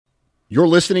You're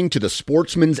listening to the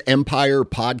Sportsman's Empire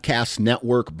Podcast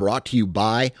Network, brought to you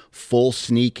by Full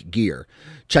Sneak Gear.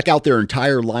 Check out their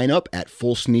entire lineup at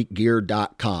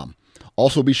fullsneakgear.com.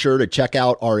 Also be sure to check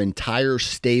out our entire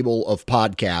stable of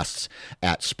podcasts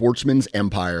at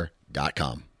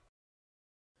sportsmansempire.com.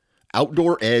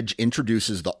 Outdoor Edge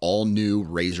introduces the all-new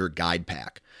Razor Guide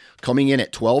Pack. Coming in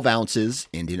at 12 ounces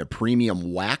and in a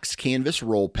premium wax canvas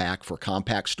roll pack for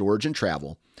compact storage and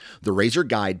travel, the Razor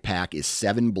Guide Pack is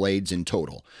 7 blades in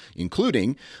total,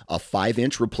 including a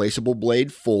 5-inch replaceable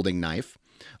blade folding knife,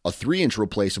 a 3-inch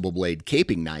replaceable blade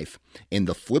caping knife, and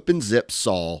the flip and zip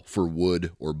saw for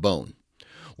wood or bone.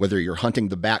 Whether you're hunting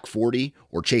the back 40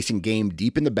 or chasing game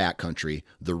deep in the backcountry,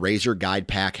 the Razor Guide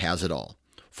Pack has it all.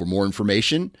 For more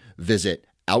information, visit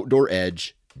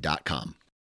OutdoorEdge.com.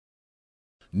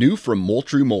 New from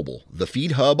Moultrie Mobile, the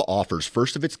Feed Hub offers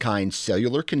first-of-its-kind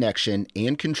cellular connection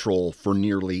and control for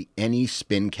nearly any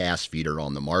spin cast feeder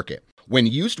on the market. When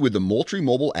used with the Moultrie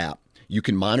Mobile app, you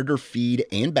can monitor feed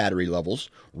and battery levels,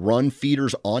 run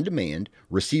feeders on demand,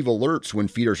 receive alerts when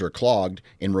feeders are clogged,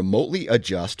 and remotely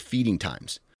adjust feeding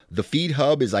times. The Feed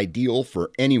Hub is ideal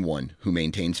for anyone who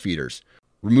maintains feeders.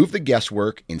 Remove the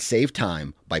guesswork and save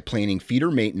time by planning feeder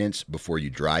maintenance before you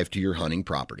drive to your hunting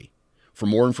property. For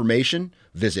more information,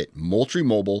 visit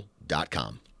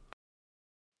MoultrieMobile.com.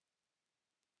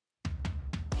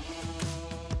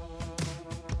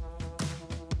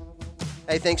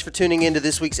 Hey, thanks for tuning in to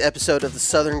this week's episode of the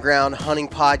Southern Ground Hunting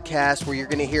Podcast, where you're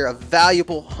going to hear a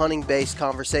valuable hunting-based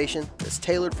conversation that's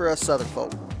tailored for us Southern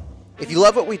folk. If you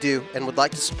love what we do and would like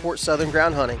to support Southern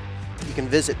Ground Hunting, you can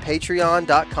visit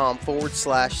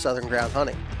patreon.com/Southern Ground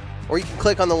Hunting, or you can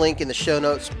click on the link in the show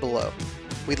notes below.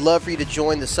 We'd love for you to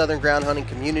join the Southern Ground Hunting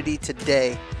community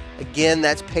today. Again,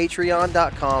 that's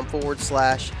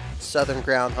patreon.com/Southern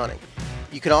Ground Hunting.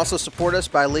 You can also support us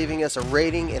by leaving us a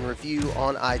rating and review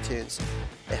on iTunes.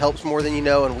 It helps more than you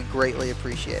know, and we greatly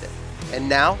appreciate it. And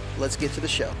now, let's get to the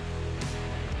show.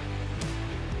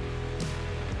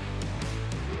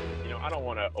 I don't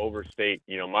want to overstate,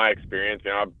 my experience.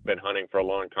 I've been hunting for a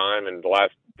long time, and the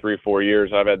last 3-4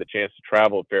 years, I've had the chance to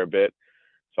travel a fair bit.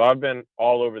 So I've been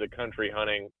all over the country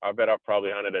hunting. I bet I've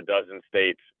probably hunted a dozen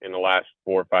states in the last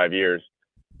 4 or 5 years.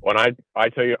 When I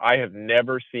tell you, I have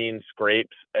never seen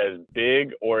scrapes as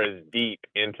big or as deep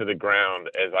into the ground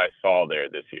as I saw there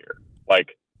this year.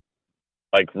 Like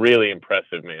really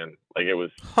impressive, man. It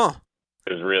was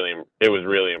really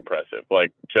impressive.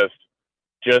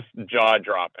 Just jaw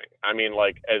dropping. I mean,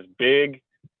 as big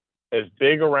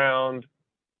around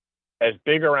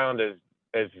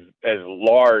as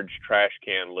large trash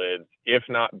can lids, if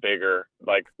not bigger,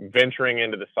 venturing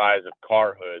into the size of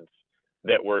car hoods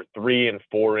that were 3 and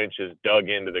 4 inches dug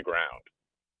into the ground.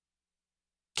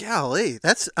 Golly,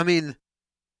 the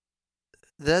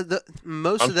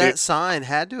most of that sign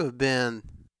had to have been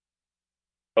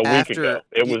a week ago.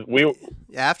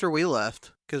 After we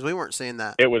left, because we weren't seeing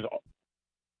that. It was.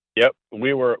 Yep,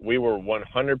 we were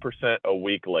 100% a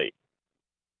week late.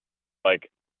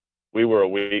 We were a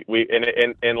week.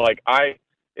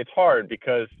 It's hard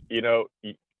because you know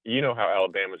how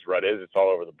Alabama's rut is. It's all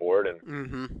over the board, and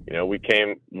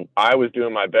I was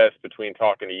doing my best between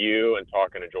talking to you and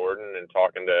talking to Jordan and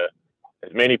talking to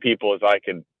as many people as I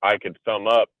could thumb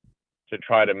up to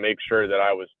try to make sure that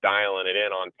I was dialing it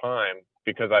in on time,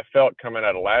 because I felt coming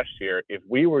out of last year, if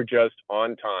we were just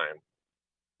on time,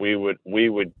 we would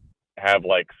have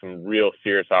some real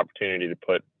serious opportunity to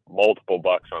put multiple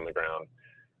bucks on the ground.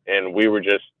 And we were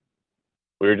just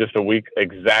a week,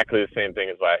 exactly the same thing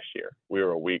as last year. We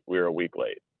were a week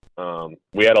late.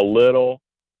 We had a little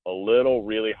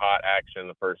really hot action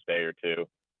the first day or two.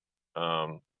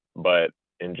 But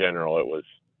in general, it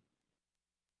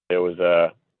was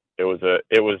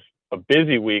a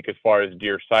busy week as far as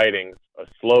deer sightings, a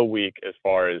slow week as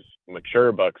far as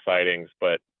mature buck sightings,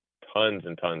 but tons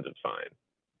and tons of signs.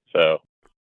 So,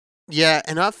 yeah,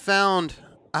 and I have found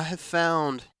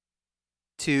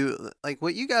to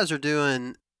what you guys are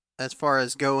doing as far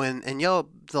as going and yell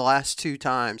the last 2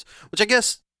 times, which I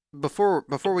guess before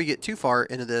we get too far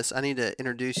into this, I need to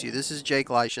introduce you. This is Jake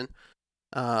Leishan.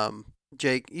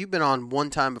 Jake, you've been on one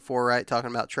time before, right?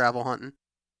 Talking about travel hunting.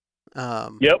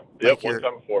 Yep, one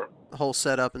time before. Whole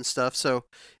setup and stuff. So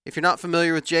if you're not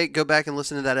familiar with Jake, go back and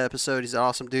listen to that episode. He's an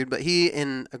awesome dude. But he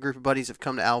and a group of buddies have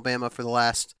come to Alabama for the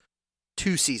last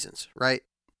 2 seasons, right?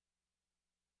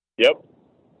 Yep.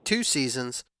 2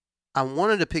 seasons. I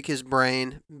wanted to pick his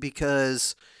brain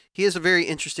because he has a very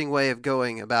interesting way of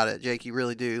going about it, Jake. You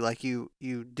really do.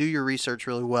 You do your research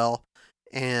really well,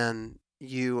 and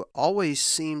you always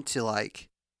seem to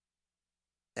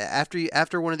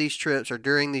after one of these trips or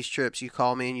during these trips, you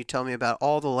call me and you tell me about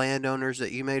all the landowners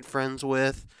that you made friends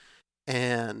with.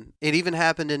 And it even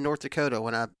happened in North Dakota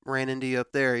when I ran into you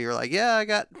up there. You're like, yeah, I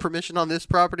got permission on this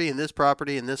property and this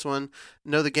property and this one.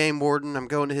 Know the game warden. I'm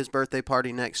going to his birthday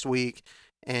party next week.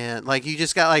 And like, you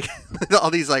just got like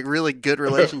all these like really good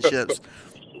relationships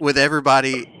with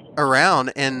everybody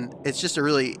around. And it's just a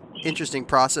really interesting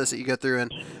process that you go through.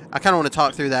 And I kind of want to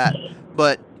talk through that,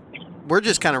 but we're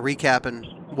just kind of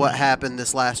recapping what happened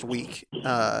this last week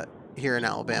here in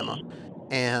Alabama.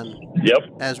 And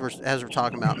as we're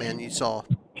talking about, man, you saw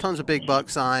tons of big buck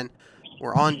sign.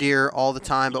 We're on deer all the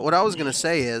time. But what I was going to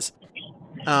say is,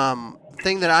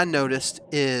 thing that I noticed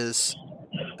is,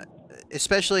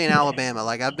 especially in Alabama,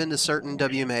 like I've been to certain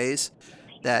WMAs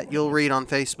that you'll read on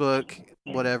Facebook,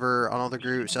 whatever, on all the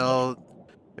groups. Oh,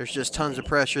 there's just tons of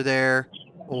pressure there,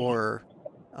 or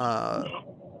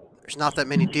there's not that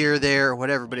many deer there, or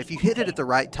whatever. But if you hit it at the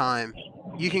right time,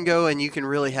 you can go and you can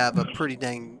really have a pretty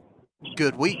dang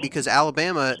good week, because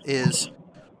Alabama is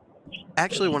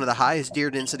actually one of the highest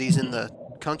deer densities in the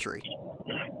country,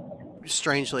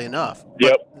 strangely enough.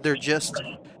 But they're just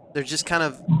kind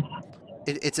of,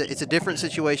 it's a different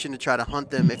situation to try to hunt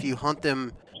them. If you hunt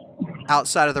them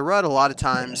outside of the rut, a lot of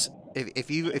times, if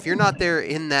you're not there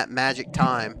in that magic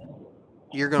time,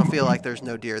 you're going to feel like there's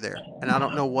no deer there. And I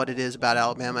don't know what it is about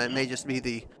Alabama. It may just be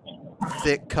the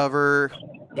thick cover,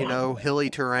 hilly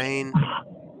terrain,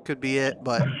 could be it,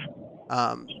 but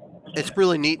it's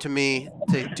really neat to me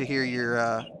to hear your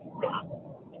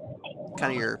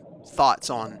kind of your thoughts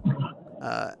on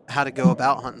how to go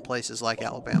about hunting places like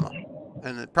Alabama,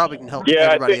 and it probably can help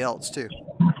everybody else too.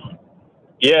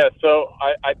 Yeah, so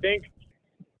I think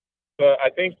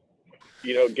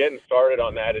getting started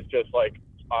on that is just like,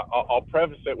 I'll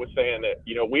preface it with saying that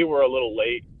we were a little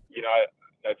late.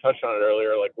 I touched on it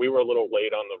earlier. Like, we were a little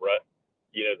late on the rut,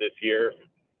 this year.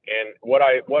 And what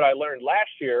I learned last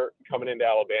year coming into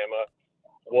Alabama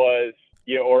was,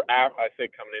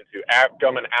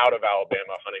 coming out of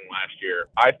Alabama hunting last year,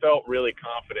 I felt really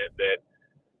confident that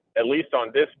at least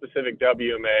on this specific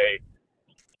WMA,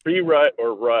 pre-rut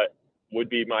or rut would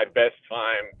be my best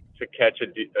time to catch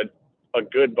a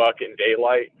good buck in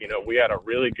daylight. We had a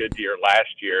really good deer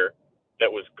last year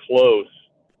that was close.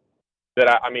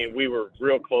 We were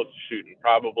real close to shooting,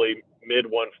 probably mid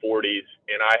 140s,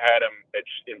 and I had him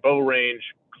in bow range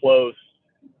close,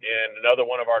 and another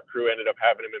one of our crew ended up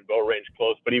having him in bow range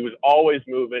close, but he was always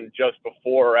moving just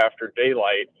before or after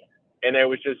daylight, and there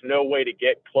was just no way to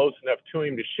get close enough to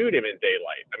him to shoot him in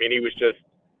daylight.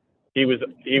 He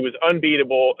was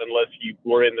unbeatable unless you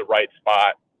were in the right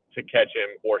spot to catch him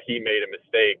or he made a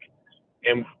mistake.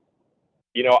 And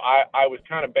I was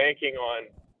kind of banking on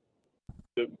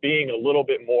being a little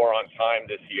bit more on time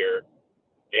this year.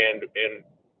 And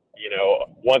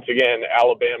once again,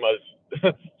 Alabama's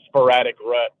sporadic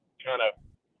rut kind of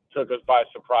took us by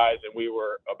surprise, and we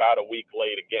were about a week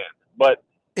late again. But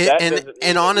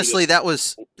honestly,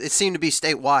 it seemed to be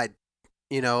statewide.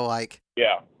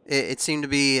 It seemed to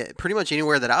be pretty much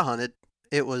anywhere that I hunted,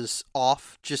 it was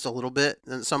off just a little bit.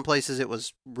 And some places it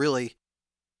was really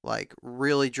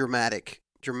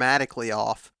dramatically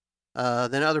off.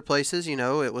 Then other places,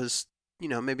 it was,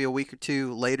 maybe a week or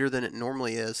two later than it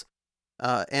normally is.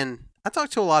 And I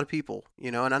talked to a lot of people,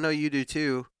 and I know you do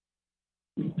too.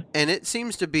 And it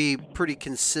seems to be pretty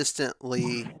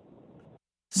consistently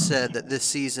said that this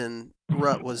season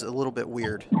rut was a little bit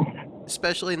weird,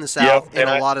 especially in the South and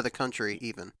a lot of the country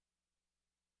even.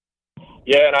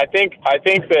 Yeah, and I think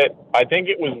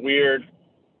it was weird.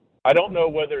 I don't know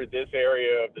whether this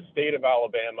area of the state of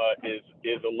Alabama is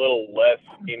a little less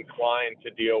inclined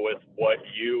to deal with what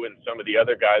you and some of the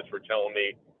other guys were telling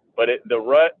me. But the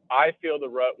rut, I feel the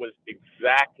rut was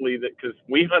exactly because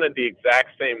we hunted the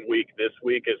exact same week this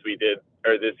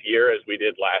year as we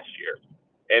did last year.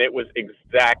 And it was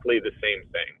exactly the same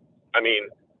thing. I mean,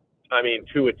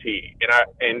 to a T.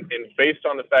 And based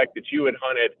on the fact that you had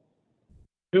hunted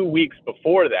 2 weeks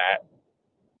before that,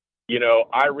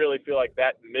 I really feel like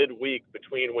that midweek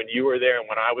between when you were there and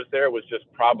when I was there was just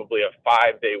probably a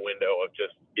 5-day window of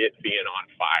just it being on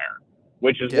fire,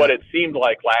 which is what it seemed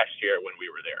like last year when we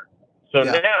were there. So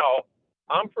now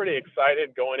I'm pretty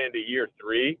excited going into year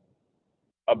 3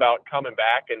 about coming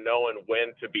back and knowing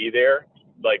when to be there,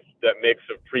 like that mix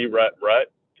of pre-rut,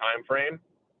 rut time frame.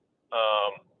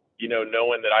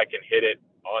 Knowing that I can hit it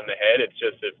on the head. It's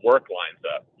just if work lines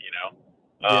up,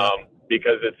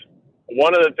 because it's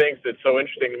one of the things that's so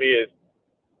interesting to me is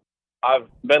I've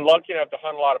been lucky enough to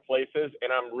hunt a lot of places,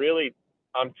 and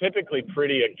I'm typically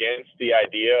pretty against the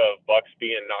idea of bucks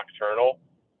being nocturnal,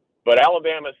 but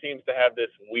Alabama seems to have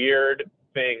this weird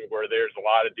thing where there's a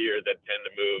lot of deer that tend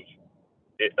to move.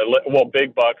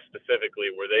 Big bucks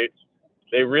specifically, where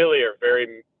they really are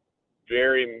very,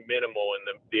 very minimal in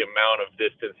the amount of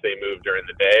distance they move during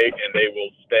the day, and they will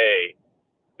stay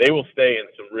in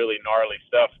some really gnarly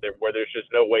stuff where there's just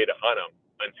no way to hunt them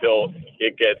until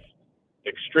it gets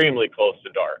extremely close to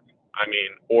dark. I mean,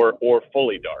 or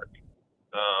fully dark.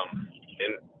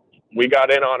 And we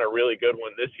got in on a really good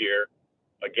one this year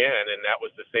again, and that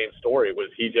was the same story.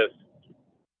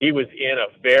 He was in a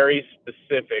very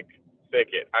specific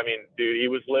thicket. I mean, dude, he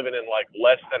was living in like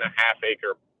less than a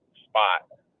half-acre spot,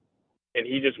 and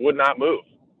he just would not move.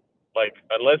 Like,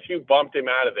 unless you bumped him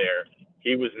out of there,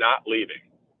 he was not leaving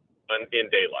in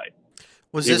daylight.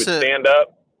 He would stand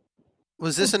up.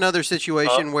 Was this another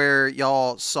situation where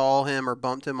y'all saw him or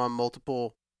bumped him on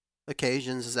multiple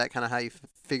occasions? Is that kind of how you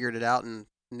figured it out and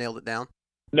nailed it down?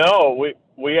 No,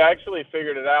 we actually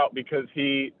figured it out because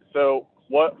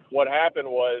what happened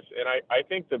was, and I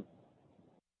think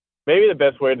maybe the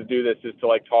best way to do this is to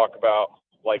like talk about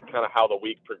like kind of how the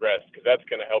week progressed, because that's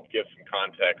going to help give some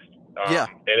context.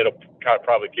 And it'll kind of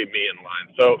probably keep me in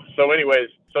line. So anyways,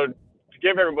 to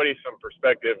give everybody some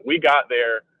perspective, we got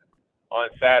there on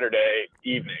Saturday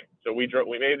evening. So we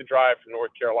made the drive from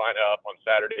North Carolina up on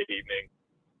Saturday evening,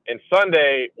 and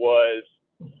Sunday was,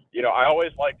 I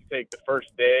always like to take the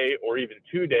first day or even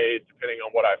 2 days, depending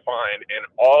on what I find, and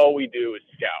all we do is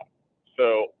scout.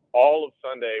 So all of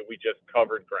Sunday, we just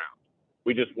covered ground.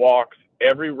 We just walked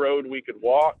every road we could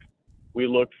walk. We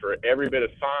looked for every bit of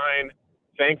sign.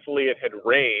 Thankfully, it had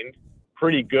rained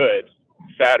pretty good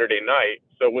Saturday night.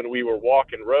 So when we were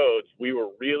walking roads, we were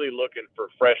really looking for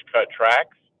fresh cut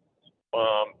tracks,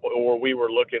 or we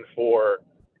were looking for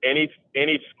any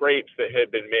scrapes that had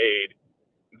been made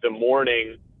the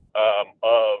morning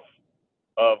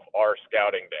of our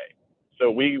scouting day. So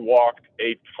we walked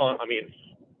a ton. I mean,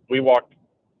 we walked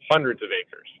hundreds of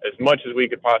acres, as much as we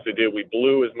could possibly do. We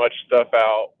blew as much stuff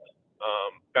out,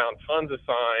 found tons of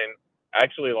sign,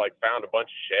 actually like found a bunch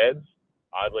of sheds,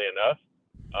 oddly enough.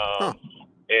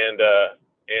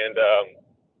 And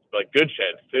like good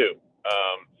sheds too.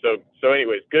 So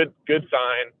anyways, good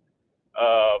sign.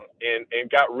 And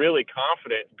got really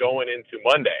confident going into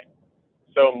Monday.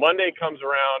 So Monday comes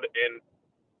around, and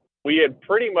we had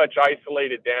pretty much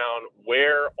isolated down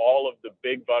where all of the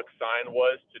big buck sign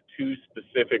was to two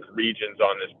specific regions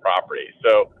on this property.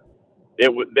 So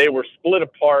they were split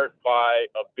apart by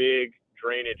a big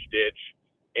drainage ditch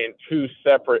and two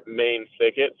separate main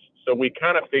thickets. So we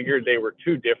kind of figured they were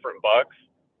two different bucks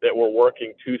that were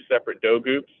working two separate doe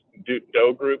groups,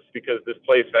 because this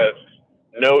place has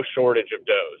no shortage of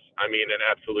does. I mean, an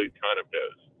absolute ton of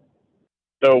does.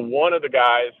 So one of the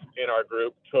guys in our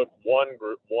group took one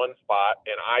spot,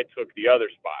 and I took the other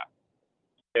spot.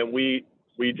 And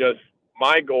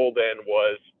my goal then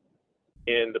was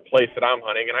in the place that I'm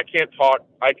hunting, and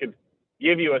I could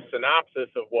give you a synopsis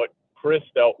of what Chris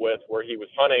dealt with where he was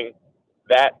hunting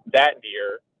that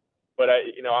deer, but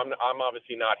I'm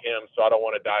obviously not him, so I don't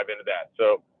want to dive into that.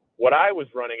 So what I was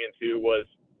running into was,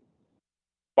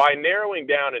 by narrowing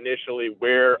down initially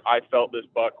where I felt this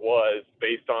buck was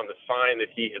based on the sign that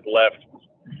he had left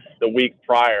the week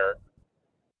prior,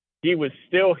 he was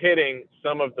still hitting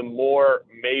some of the more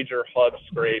major hub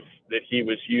scrapes that he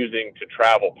was using to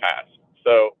travel past.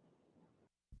 So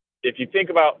if you think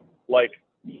about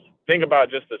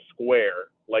just a square,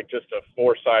 like just a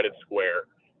four-sided square,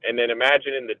 and then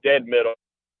imagine in the dead middle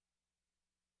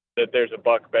that there's a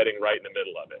buck bedding right in the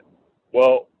middle of it.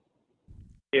 Well,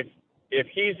 if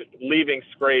he's leaving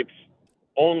scrapes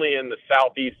only in the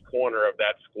southeast corner of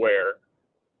that square,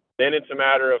 then it's a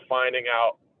matter of finding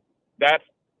out that's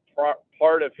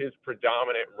part of his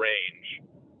predominant range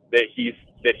that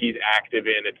he's active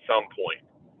in at some point.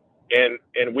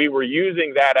 And we were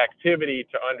using that activity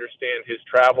to understand his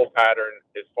travel pattern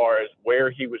as far as where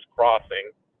he was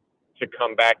crossing to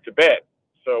come back to bed.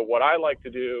 So what I like to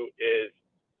do is,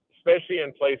 especially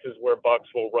in places where bucks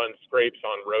will run scrapes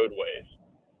on roadways,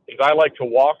 is I like to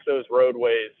walk those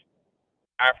roadways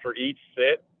after each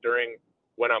sit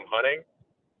when I'm hunting,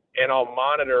 and I'll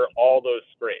monitor all those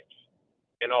scrapes,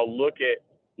 and I'll look at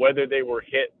whether they were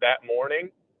hit that morning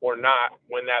or not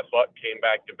when that buck came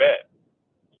back to bed.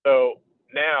 So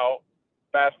now,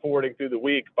 fast forwarding through the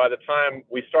week, by the time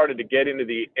we started to get into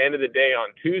the end of the day on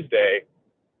Tuesday,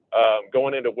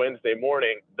 going into Wednesday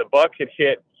morning, the buck had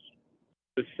hit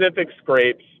specific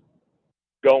scrapes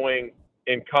going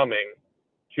and coming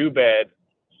to bed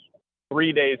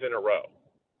 3 days in a row.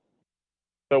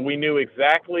 So we knew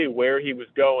exactly where he was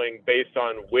going based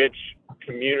on which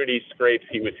community scrapes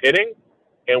he was hitting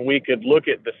and we could look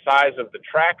at the size of the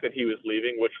track that he was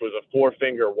leaving, which was a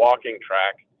 4-finger walking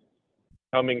track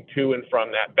coming to and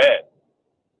from that bed.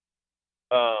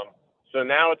 So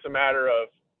now it's a matter of,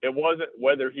 it wasn't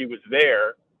whether he was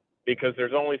there, because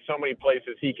there's only so many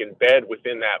places he can bed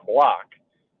within that block.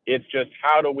 It's just,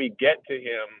 how do we get to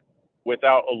him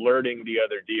without alerting the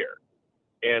other deer?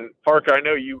 And Parker, I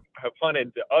know you have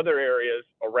hunted the other areas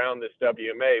around this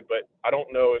WMA, but I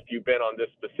don't know if you've been on this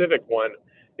specific one.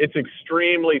 It's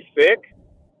extremely thick,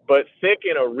 but thick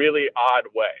in a really odd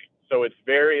way. So it's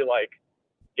very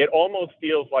it almost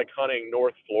feels like hunting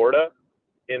North Florida,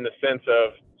 in the sense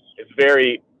of it's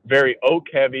very, very oak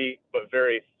heavy, but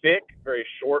very thick, very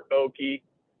short oaky,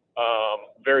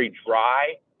 very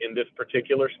dry in this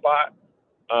particular spot.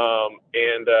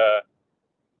 And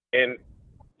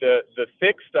the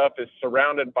thick stuff is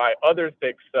surrounded by other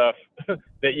thick stuff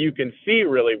that you can see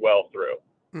really well through.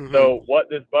 Mm-hmm. So what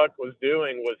this buck was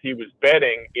doing was he was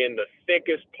bedding in the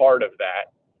thickest part of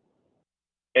that.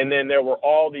 And then there were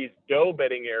all these doe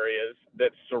bedding areas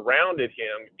that surrounded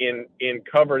him in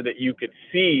cover that you could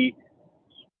see.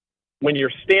 When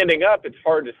you're standing up, it's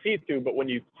hard to see through, but when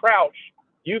you crouch,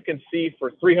 you can see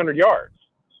for 300 yards.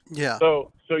 Yeah.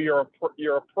 So your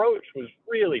approach was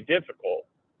really difficult,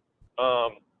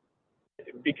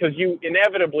 because you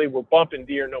inevitably were bumping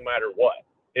deer no matter what.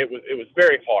 It was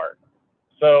very hard.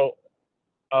 So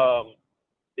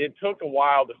it took a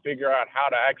while to figure out how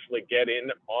to actually get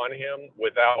in on him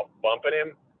without bumping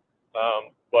him.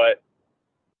 But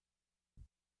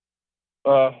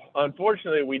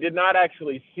unfortunately, we did not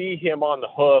actually see him on the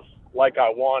hoof like I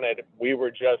wanted. We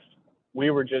were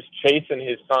just chasing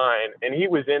his sign, and he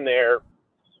was in there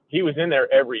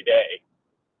every day.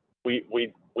 We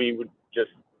would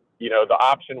just, the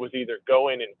option was either go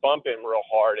in and bump him real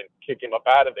hard and kick him up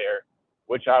out of there,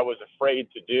 which I was afraid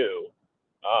to do,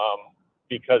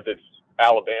 because it's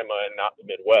Alabama and not the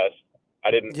Midwest.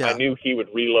 I knew he would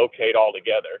relocate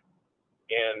altogether,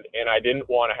 and I didn't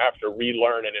want to have to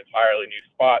relearn an entirely new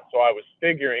spot. So I was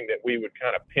figuring that we would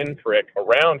kind of pinprick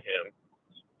around him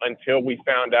until we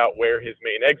found out where his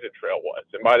main exit trail was.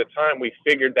 And by the time we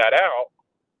figured that out,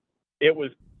 it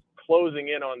was closing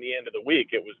in on the end of the week.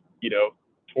 It was,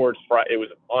 towards Friday. It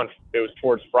was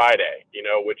towards Friday,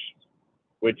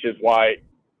 which is why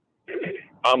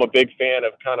I'm a big fan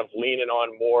of kind of leaning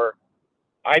on more.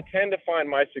 I tend to find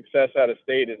my success out of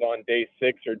state is on day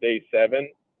 6 or day 7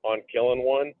 on killing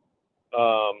one.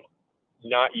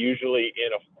 Not usually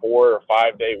in a 4 or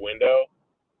 5 day window,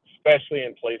 especially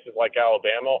in places like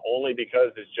Alabama, only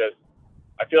because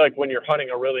I feel like when you're hunting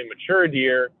a really mature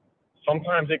deer,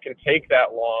 sometimes it can take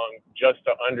that long just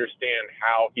to understand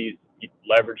how he's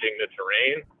leveraging the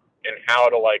terrain and how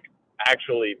to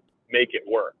actually make it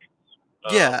work.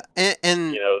 Yeah.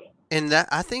 And that,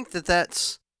 I think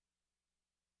that's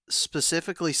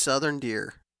specifically southern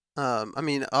deer. I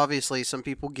mean, obviously some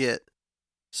people get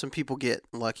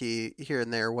lucky here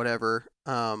and there, whatever.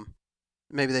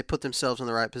 Maybe they put themselves in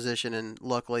the right position, and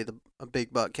luckily a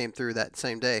big buck came through that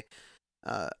same day.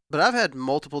 But I've had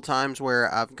multiple times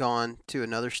where I've gone to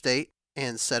another state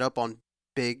and set up on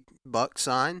big buck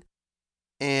sign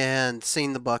and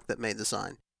seen the buck that made the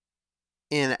sign.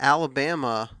 In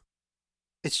Alabama,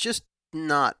 it's just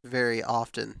not very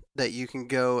often that you can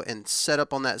go and set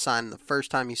up on that sign, and the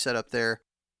first time you set up there,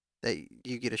 that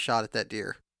you get a shot at that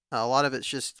deer. A lot of it's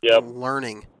just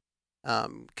learning,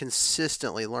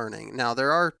 consistently learning. Now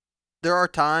there are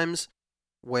times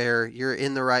where you're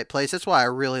in the right place. That's why I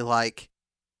really like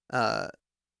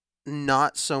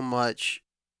not so much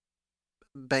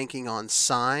banking on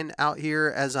sign out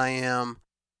here as I am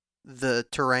the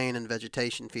terrain and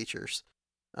vegetation features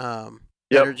that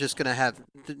are just going to have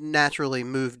naturally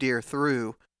move deer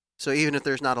through. So even if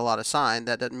there's not a lot of sign,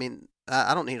 that doesn't mean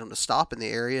I don't need them to stop in the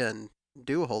area and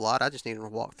do a whole lot. I just need them to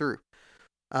walk through.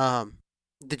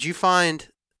 Did you find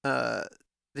that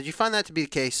to be the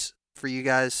case for you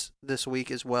guys this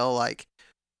week as well? Like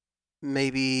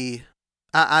maybe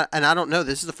I don't know.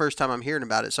 This is the first time I'm hearing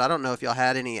about it, so I don't know if y'all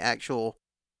had any actual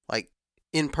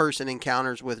in-person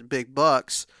encounters with big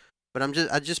bucks. But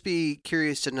I'd just be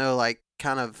curious to know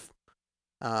kind of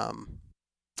I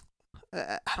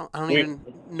don't even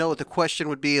know what the question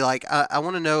would be. I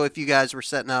want to know if you guys were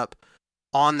setting up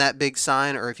on that big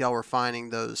sign or if y'all were finding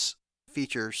those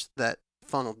features that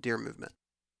funneled deer movement.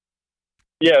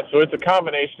 Yeah, so it's a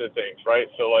combination of things, right?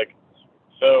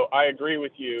 So I agree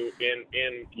with you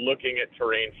in looking at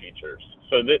terrain features.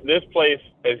 So this place,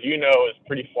 as you know, is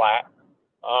pretty flat,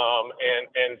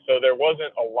 and so there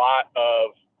wasn't a lot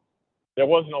of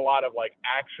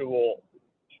actual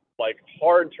like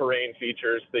hard terrain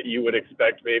features that you would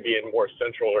expect maybe in more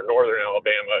central or northern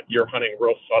Alabama, you're hunting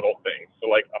real subtle things. So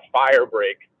like a fire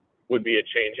break would be a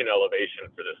change in elevation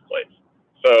for this place.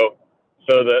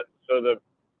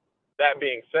 That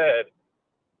being said,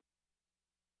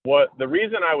 the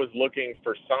reason I was looking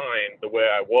for sign the way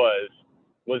I was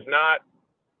not,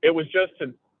 it was just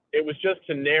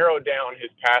to narrow down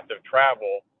his path of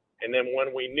travel. And then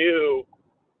when we knew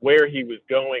where he was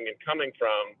going and coming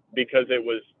from, because it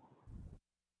was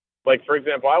like, for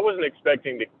example, I wasn't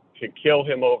expecting to kill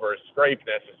him over a scrape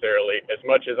necessarily as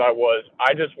much as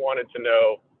I just wanted to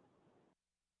know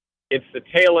it's the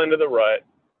tail end of the rut,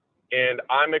 and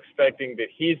I'm expecting that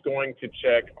he's going to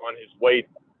check on his way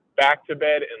back to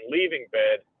bed and leaving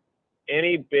bed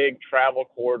any big travel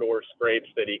corridor scrapes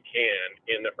that he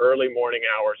can in the early morning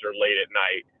hours or late at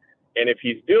night. And if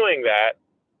he's doing that,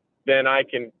 then I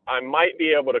might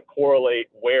be able to correlate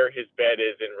where his bed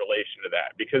is in relation to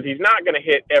that, because he's not going to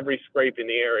hit every scrape in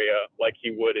the area like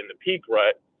he would in the peak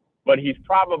rut, but he's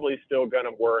probably still going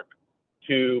to work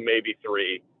 2, maybe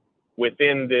 3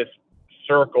 within this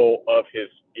circle of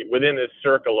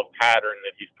pattern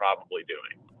that he's probably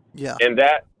doing. Yeah. And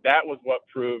that was what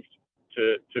proved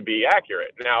to be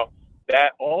accurate. Now,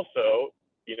 that also,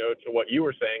 to what you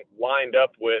were saying, lined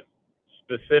up with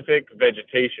specific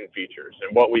vegetation features.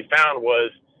 And what we found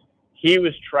was his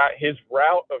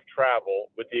route of travel,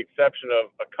 with the exception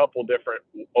of a couple different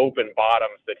open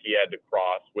bottoms that he had to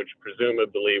cross, which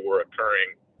presumably were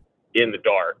occurring in the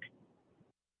dark.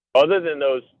 Other than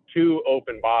those 2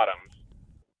 open bottoms,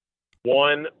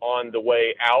 one on the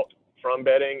way out from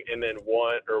bedding, and then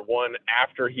one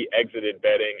after he exited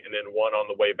bedding, and then one on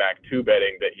the way back to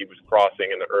bedding that he was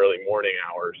crossing in the early morning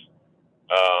hours.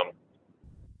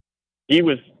 He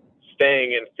was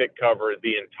staying in thick cover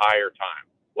the entire time.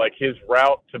 Like his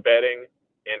route to bedding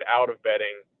and out of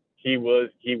bedding, he was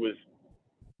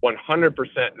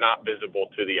 100% not visible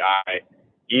to the eye,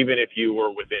 even if you were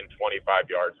within 25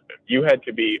 yards of him. You had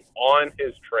to be on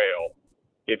his trail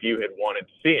if you had wanted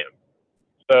to see him.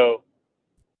 So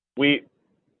we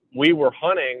were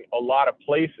hunting a lot of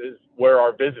places where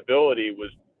our visibility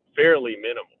was fairly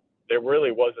minimal. There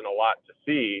really wasn't a lot to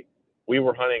see. We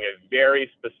were hunting a very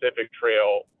specific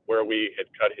trail where we had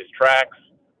cut his tracks,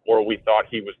 or we thought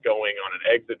he was going on an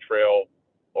exit trail,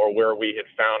 or where we had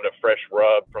found a fresh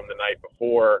rub from the night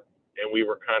before, and we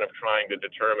were kind of trying to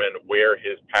determine where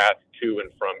his path to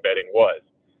and from bedding was.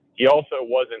 He also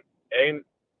wasn't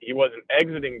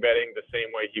exiting bedding the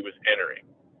same way he was entering.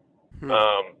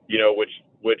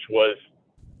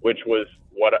 Which was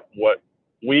what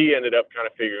we ended up kind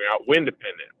of figuring out, wind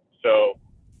dependent. So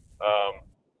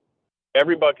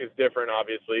every buck is different,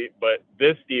 obviously, but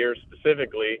this deer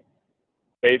specifically,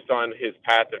 based on his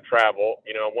path of travel,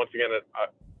 once again, I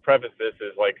preface this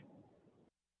is like,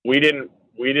 we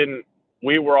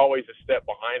were always a step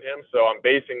behind him. So I'm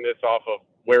basing this off of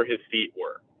where his feet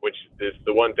were, which is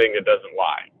the one thing that doesn't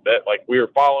lie. That like we were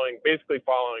basically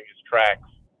following his tracks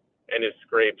and his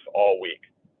scrapes all week.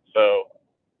 So,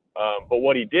 but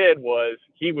what he did was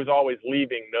he was always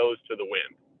leaving nose to the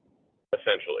wind,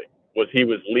 essentially. He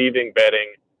was leaving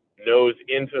bedding nose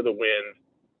into the wind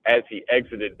as he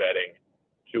exited bedding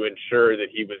to ensure that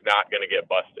he was not going to get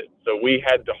busted. So we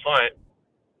had to hunt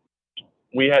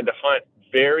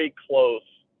very close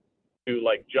to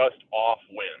like just off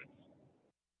winds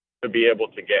to be able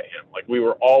to get him. Like we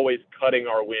were always cutting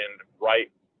our wind right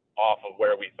off of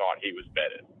where we thought he was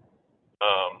bedded.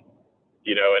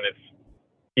 And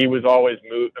he was always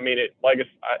moved. I mean,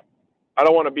 I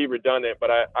don't want to be redundant, but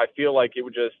I feel like it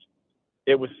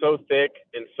was so thick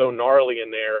and so gnarly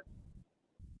in there,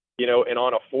 and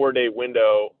on a 4-day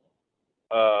window,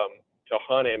 to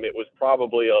hunt him, it was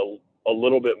probably a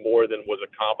little bit more than was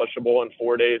accomplishable in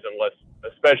 4 days, unless,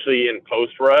 especially in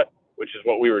post rut, which is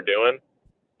what we were doing.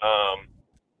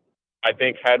 I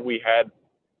think had we had,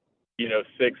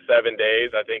 6-7 days,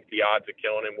 I think the odds of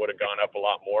killing him would have gone up a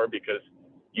lot more because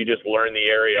you just learn the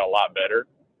area a lot better.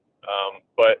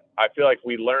 But I feel like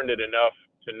we learned it enough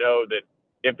to know that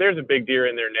if there's a big deer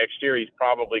in there next year, he's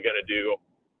probably going to do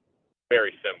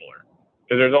very similar,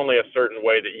 because there's only a certain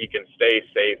way that he can stay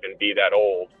safe and be that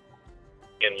old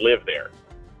and live there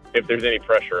if there's any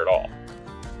pressure at all.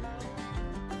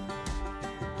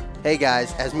 Hey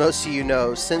guys, as most of you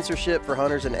know, censorship for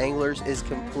hunters and anglers is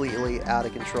completely out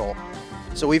of control.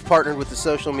 So we've partnered with the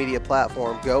social media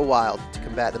platform Go Wild to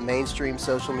combat the mainstream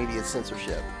social media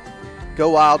censorship. Go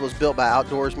Wild was built by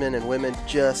outdoorsmen and women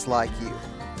just like you.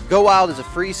 Go Wild is a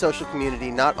free social community.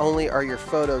 Not only are your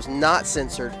photos not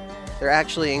censored, they're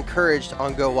actually encouraged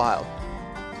on Go Wild.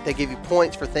 They give you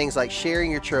points for things like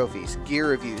sharing your trophies, gear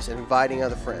reviews, and inviting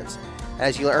other friends.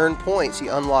 As you earn points,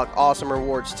 you unlock awesome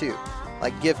rewards too,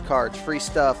 like gift cards, free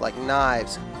stuff like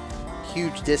knives,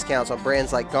 huge discounts on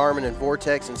brands like Garmin and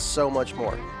Vortex, and so much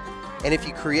more. And if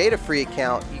you create a free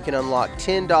account, you can unlock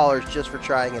 $10 just for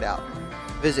trying it out.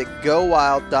 Visit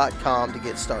GoWild.com to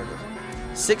get started.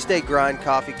 6 Day Grind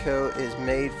Coffee Co. is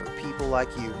made for people like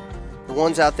you, the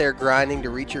ones out there grinding to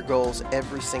reach your goals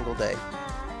every single day.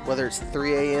 Whether it's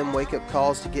 3 a.m. wake-up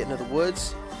calls to get into the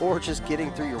woods or just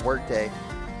getting through your workday,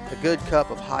 a good cup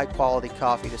of high-quality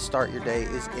coffee to start your day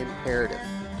is imperative.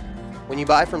 When you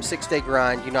buy from 6 Day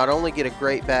Grind, you not only get a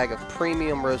great bag of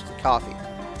premium roasted coffee,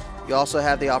 you also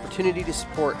have the opportunity to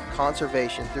support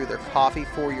conservation through their Coffee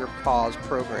for Your Cause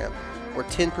program, where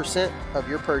 10% of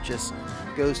your purchase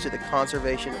goes to the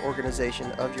conservation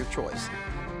organization of your choice.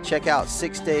 Check out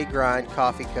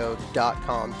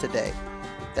 6daygrindcoffeeco.com today.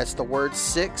 That's the word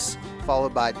 6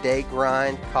 followed by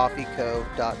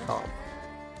daygrindcoffeeco.com.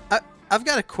 I've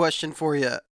got a question for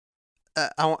you,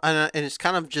 and it's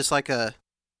kind of just like I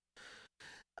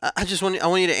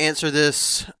want you to answer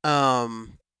this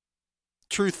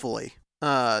truthfully.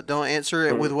 Don't answer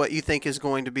it with what you think is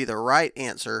going to be the right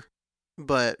answer,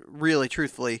 but really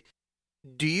truthfully.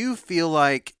 Do you feel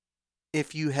like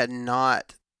if you had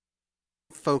not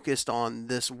focused on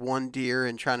this one deer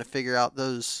and trying to figure out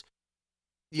those,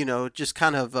 just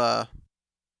kind of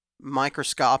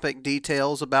microscopic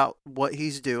details about what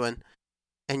he's doing,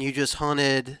 and you just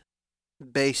hunted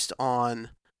based on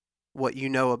what you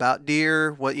know about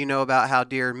deer, what you know about how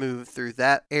deer move through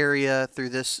that area,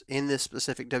 in this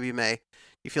specific WMA,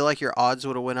 you feel like your odds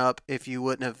would have went up if you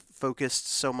wouldn't have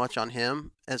focused so much on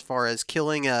him as far as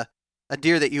killing a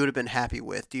deer that you would have been happy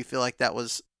with? Do you feel like that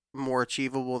was more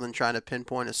achievable than trying to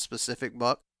pinpoint a specific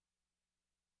buck?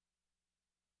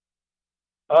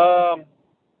 I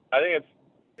think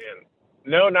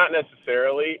no, not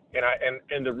necessarily.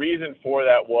 And the reason for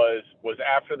that was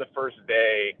after the first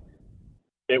day,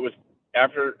 it was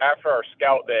after our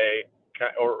scout day,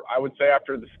 or I would say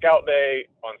after the scout day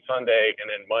on Sunday and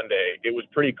then Monday, it was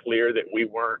pretty clear that we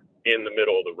weren't in the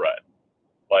middle of the rut.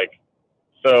 Like,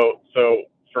 so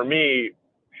for me,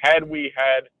 had we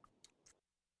had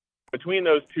between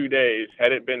those 2 days,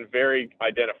 had it been very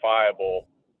identifiable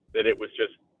that it was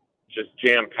just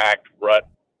jam-packed rut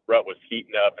was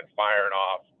heating up and firing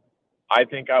off, I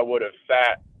think I would have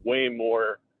sat way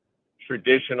more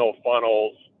traditional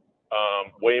funnels,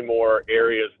 way more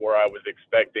areas where I was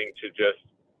expecting to just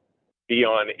be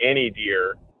on any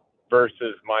deer,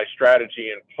 versus my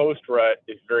strategy in post-rut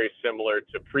is very similar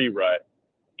to pre-rut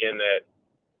in that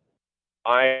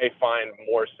I find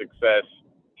more success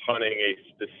hunting a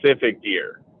specific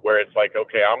deer where it's like,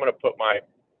 okay, I'm going to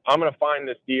find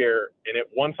this deer, and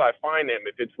once I find him,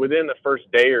 if it's within the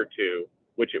first day or two,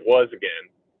 which it was again,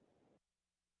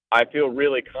 I feel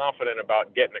really confident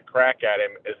about getting a crack at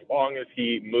him as long as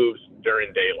he moves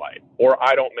during daylight or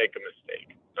I don't make a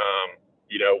mistake.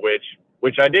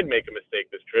 Which I did make a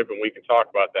mistake this trip, and we can talk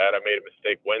about that. I made a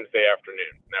mistake Wednesday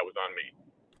afternoon, and that was on me.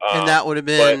 And that would have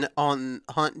been on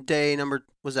hunt day number.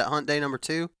 Was that hunt day number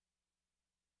 2?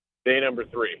 Day number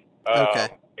 3. Okay.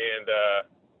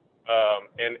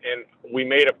 And we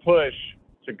made a push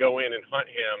to go in and hunt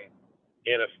him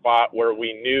in a spot where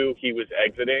we knew he was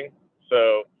exiting.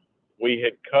 So we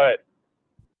had cut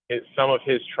some of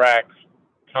his tracks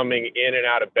coming in and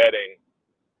out of bedding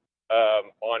on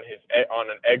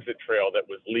an exit trail that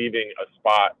was leaving a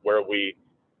spot where we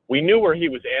knew where he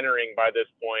was entering by this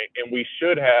point, and we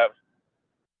should have.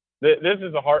 This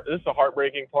is a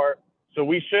heartbreaking part. So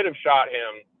we should have shot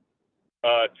him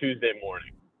Tuesday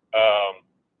morning.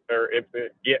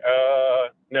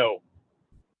 No,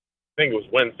 I think it was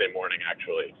Wednesday morning,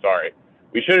 actually. Sorry.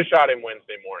 We should have shot him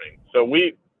Wednesday morning. So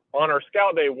on our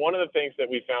scout day, one of the things that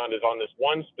we found is on this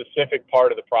one specific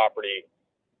part of the property,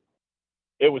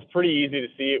 it was pretty easy to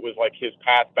see. It was like his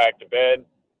path back to bed.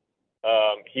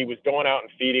 He was going out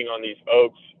and feeding on these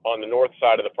oaks on the north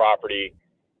side of the property,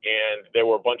 and there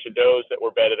were a bunch of does that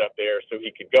were bedded up there. So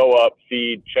he could go up,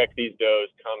 feed, check these does,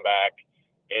 come back,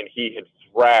 and he had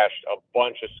thrashed a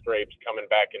bunch of scrapes coming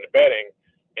back into bedding,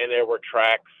 and there were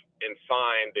tracks and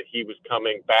sign that he was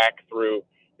coming back through.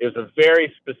 It was a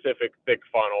very specific thick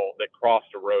funnel that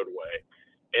crossed a roadway,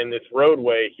 and this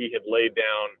roadway he had laid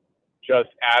down just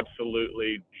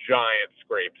absolutely giant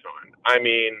scrapes on. I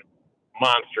mean,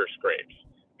 monster scrapes.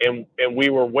 And we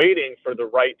were waiting for the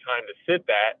right time to sit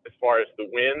that, as far as the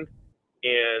wind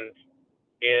and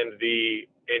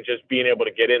just being able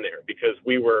to get in there, because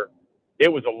it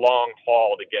was a long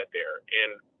haul to get there.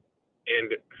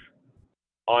 And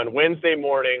on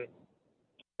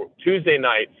Tuesday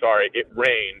night, it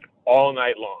rained all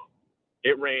night long.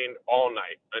 It rained all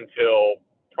night until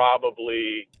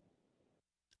probably,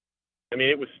 I mean,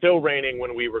 it was still raining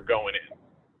when we were going in.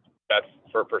 That's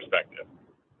for perspective.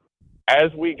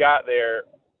 As we got there,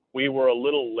 we were a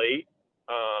little late.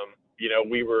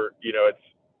 We were,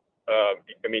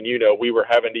 we were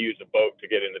having to use a boat to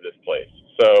get into this place.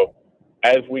 So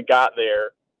as we got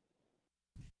there,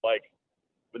 like,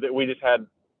 we just had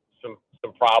some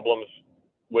problems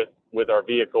with our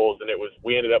vehicles, and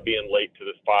we ended up being late to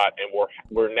the spot, and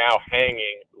we're now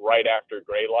hanging right after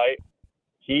gray light.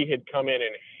 He had come in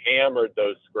and hammered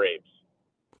those scrapes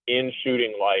in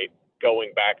shooting light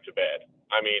going back to bed.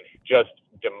 I mean, just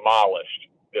demolished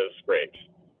those scrapes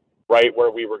right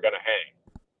where we were going to hang.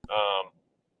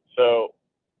 So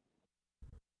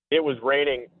it was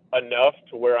raining enough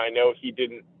to where I know he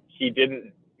did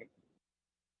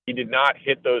not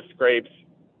hit those scrapes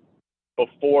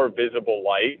before visible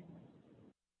light.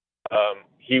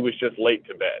 He was just late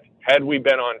to bed. Had we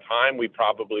been on time, we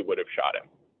probably would have shot him.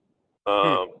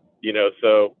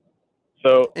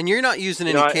 So. And you're not using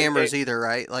any cameras either,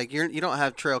 right? Like you don't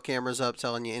have trail cameras up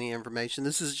telling you any information.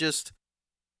 This is just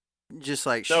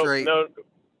like straight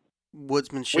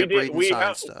woodsmanship, reading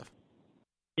sign stuff.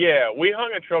 Yeah, we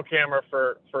hung a trail camera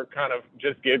for kind of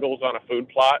just giggles on a food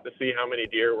plot to see how many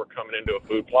deer were coming into a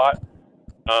food plot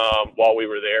while we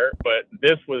were there. But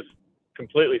this was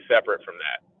completely separate from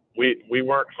that. We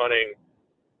weren't hunting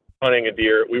a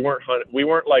deer. We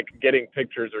weren't like getting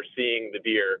pictures or seeing the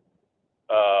deer.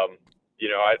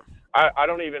 I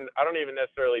don't even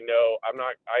necessarily know.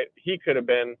 He could have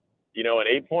been, an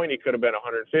 8-point. He could have been a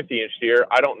 150-inch deer.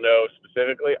 I don't know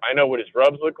specifically. I know what his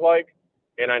rubs look like,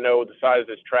 and I know the size of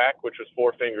his track, which was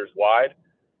 4 fingers wide.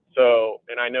 So,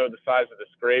 and I know the size of the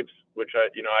scrapes, which I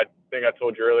think I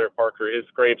told you earlier, Parker, his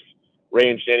scrapes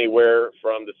ranged anywhere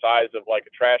from the size of like a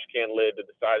trash can lid to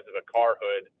the size of a car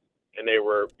hood, and they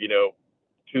were,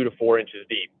 2 to 4 inches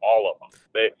deep, all of them.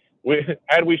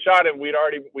 Had we shot him,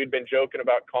 we'd been joking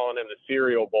about calling him the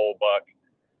cereal bowl buck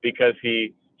because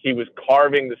he was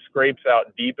carving the scrapes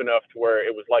out deep enough to where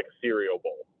it was like a cereal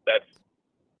bowl. That's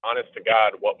honest to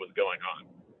God what was going on.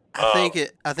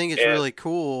 I think it's really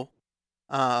cool.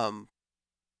 Trying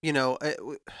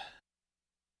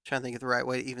to think of the right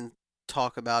way to even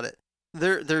talk about it.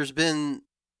 There's been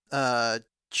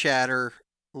chatter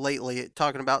lately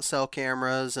talking about cell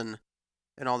cameras and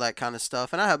all that kind of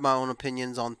stuff. And I have my own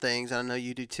opinions on things, and I know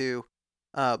you do too.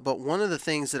 But one of the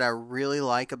things that I really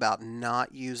like about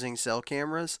not using cell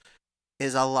cameras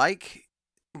is I like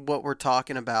what we're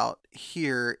talking about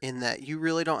here in that you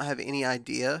really don't have any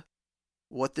idea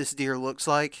what this deer looks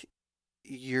like.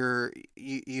 You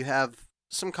have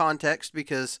some context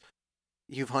because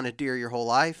you've hunted deer your whole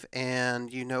life,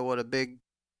 and you know what a big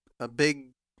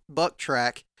buck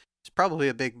track is. Probably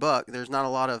a big buck. There's not a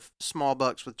lot of small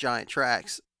bucks with giant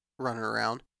tracks running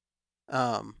around.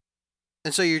 And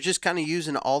so you're just kind of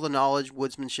using all the knowledge,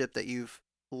 woodsmanship that you've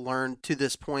learned to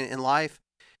this point in life,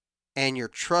 and you're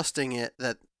trusting it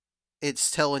that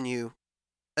it's telling you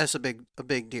that's a big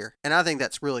deer. And I think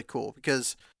that's really cool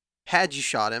because had you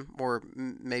shot him, or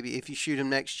maybe if you shoot him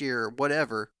next year or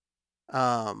whatever,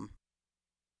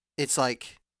 it's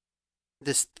like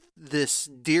this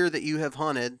deer that you have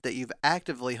hunted, that you've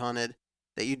actively hunted,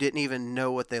 that you didn't even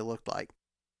know what they looked like.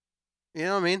 You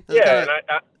know what I mean? And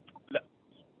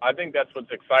I think that's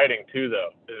what's exciting too, though,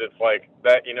 is it's like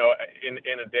that, in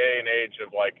a day and age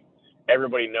of like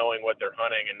everybody knowing what they're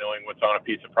hunting and knowing what's on a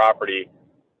piece of property,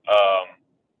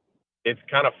 it's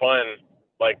kind of fun,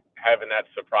 like having that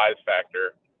surprise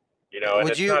factor, And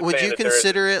would you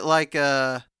consider it like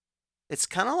it's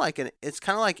kind of like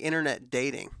internet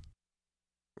dating,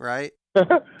 right?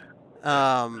 Yeah.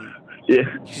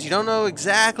 Because you don't know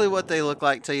exactly what they look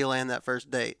like till you land that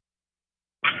first date.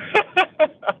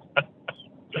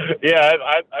 Yeah,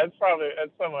 that's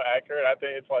somewhat accurate. I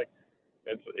think it's like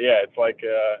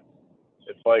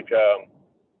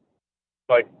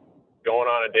going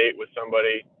on a date with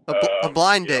somebody, a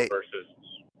blind date versus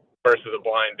a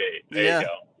blind date. There you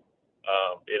go.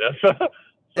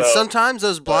 And sometimes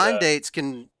those blind dates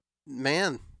can,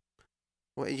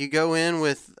 you go in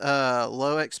with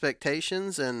low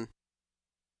expectations, and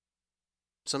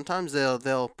sometimes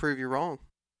they'll prove you wrong.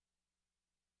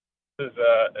 This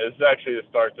is actually the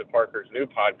start to Parker's new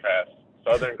podcast,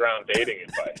 Southern Ground Dating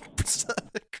Advice.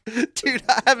 Dude,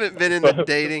 I haven't been into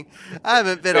dating. I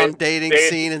haven't been on dating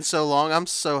scene in so long. I'm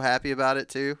so happy about it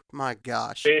too. My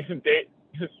gosh.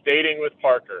 Dating with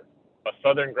Parker, a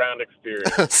Southern Ground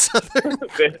experience.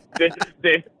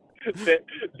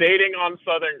 Dating on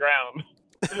Southern Ground.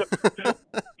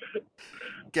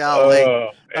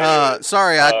 Golly.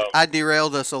 Sorry, I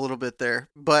derailed us a little bit there.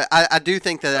 But I do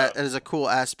think that is a cool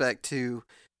aspect to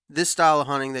this style of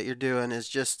hunting that you're doing is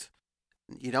just,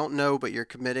 you don't know, but you're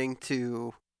committing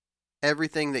to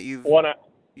everything that you've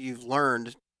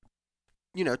learned,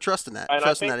 trusting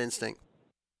that instinct.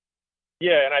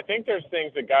 Yeah, and I think there's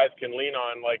things that guys can lean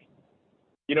on, like,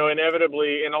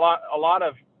 inevitably, and a lot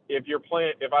of,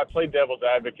 if I play devil's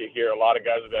advocate here, a lot of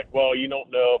guys will be like, well, you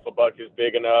don't know if a buck is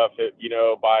big enough,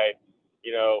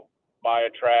 by a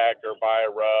track or by a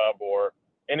rub,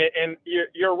 and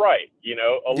you're right.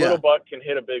 A little buck can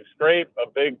hit a big scrape,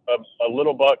 a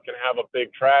little buck can have a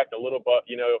big track, a little buck,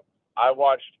 I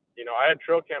watched, I had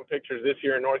trail cam pictures this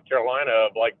year in North Carolina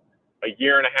of like a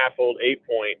 1.5-year-old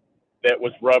 8-point that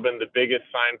was rubbing the biggest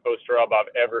signpost rub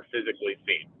I've ever physically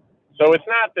seen. So it's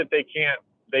not that they can't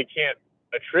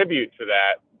attribute to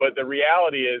that, but the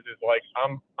reality is like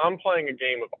I'm playing a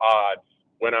game of odds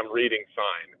when I'm reading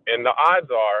sign, and the odds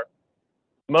are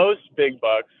most big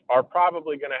bucks are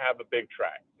probably going to have a big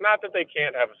track. Not that they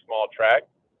can't have a small track,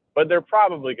 but they're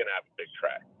probably going to have a big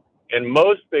track. And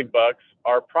most big bucks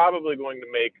are probably going to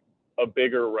make a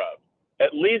bigger rub,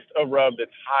 at least a rub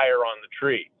that's higher on the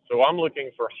tree. So I'm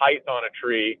looking for height on a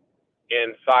tree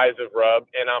and size of rub,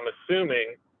 and I'm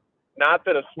assuming not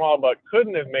that a small buck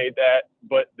couldn't have made that,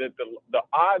 but that the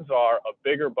odds are a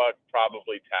bigger buck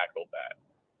probably tackled that.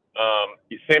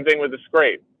 Same thing with the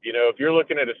scrape. If you're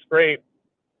looking at a scrape,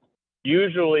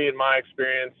 usually in my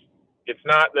experience, it's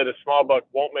not that a small buck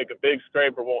won't make a big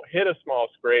scrape or won't hit a small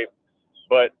scrape,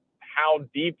 but how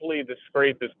deeply the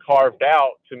scrape is carved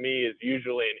out to me is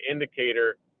usually an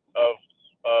indicator of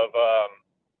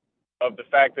the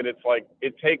fact that it's like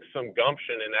it takes some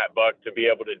gumption in that buck to be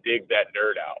able to dig that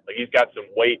dirt out. Like he's got some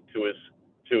weight to his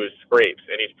scrapes,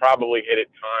 and he's probably hit it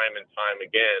time and time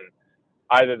again.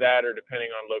 Either that, or depending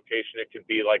on location, it could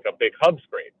be like a big hub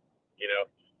scrape.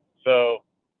 So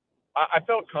I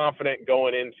felt confident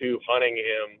going into hunting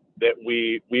him that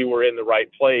we were in the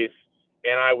right place,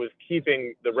 and I was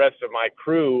keeping the rest of my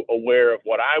crew aware of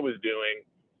what I was doing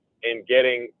and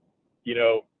getting,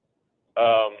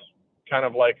 kind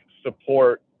of like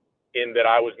support in that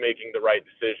I was making the right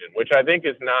decision, which I think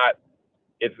is not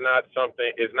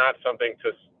something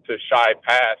to shy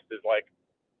past. Is like,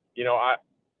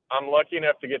 I'm lucky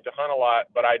enough to get to hunt a lot,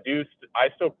 but I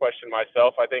still question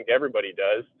myself. I think everybody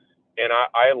does. And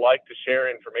I like to share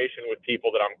information with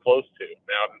people that I'm close to.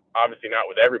 Now, obviously not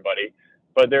with everybody,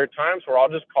 but there are times where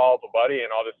I'll just call up a buddy and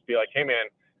I'll just be like, hey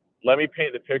man, let me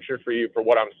paint the picture for you for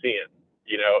what I'm seeing,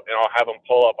 and I'll have them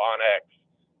pull up OnX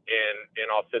and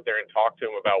I'll sit there and talk to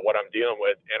him about what I'm dealing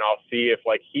with. And I'll see if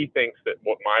like he thinks that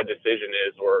what my decision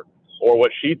is or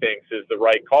what she thinks is the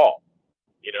right call,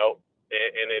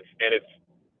 and it's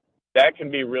that can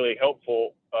be really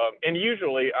helpful. And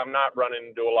usually I'm not running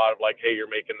into a lot of like, hey, you're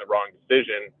making the wrong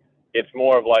decision. It's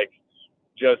more of like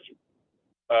just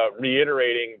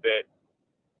reiterating that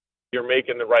you're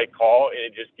making the right call, and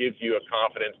it just gives you a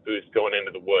confidence boost going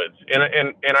into the woods.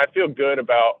 And I feel good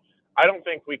about, I don't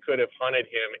think we could have hunted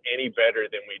him any better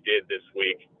than we did this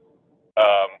week.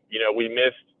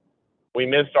 We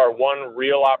missed our one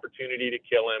real opportunity to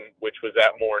kill him, which was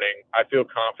that morning. I feel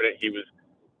confident he was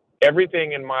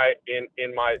everything in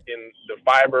the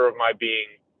fiber of my being,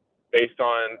 based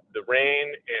on the rain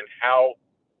and how,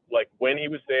 like when he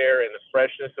was there and the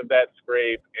freshness of that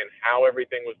scrape and how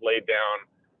everything was laid down,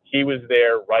 he was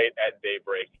there right at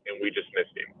daybreak, and we just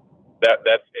missed him.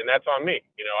 That's on me.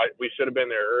 We should have been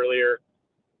there earlier,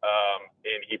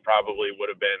 and he probably would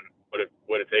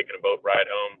have taken a boat ride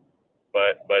home,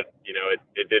 but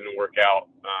it didn't work out.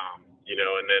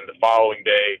 And then the following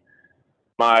day,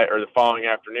 the following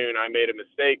afternoon, I made a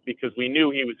mistake because we knew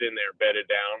he was in there bedded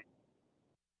down.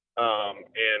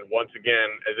 And once again,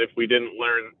 as if we didn't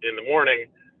learn in the morning,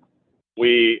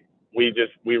 we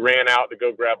ran out to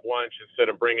go grab lunch instead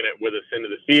of bringing it with us into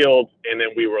the field. And then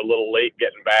we were a little late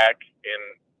getting back.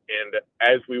 And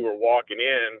as we were walking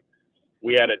in,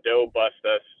 we had a doe bust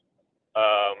us,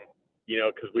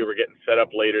 because we were getting set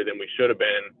up later than we should have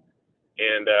been.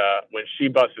 And when she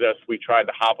busted us, we tried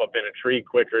to hop up in a tree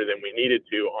quicker than we needed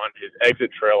to on his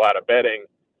exit trail out of bedding.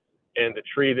 And the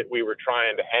tree that we were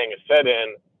trying to hang a set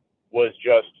in was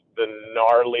just the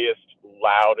gnarliest,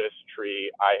 loudest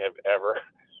tree I have ever.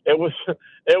 It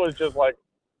was just like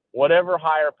whatever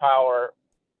higher power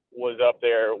was up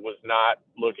there was not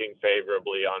looking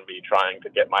favorably on me trying to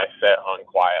get my set hung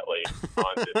quietly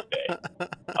on this day.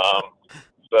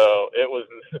 So it was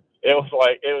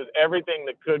everything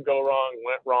that could go wrong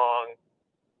went wrong,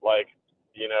 and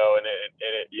it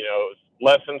was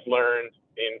lessons learned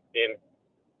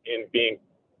in being,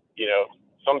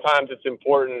 sometimes it's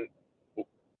important.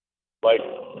 Like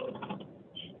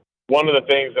one of the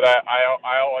things that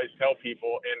I always tell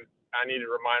people, and I need to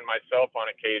remind myself on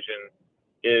occasion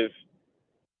is,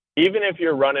 even if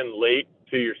you're running late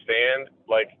to your stand,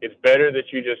 like, it's better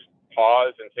that you just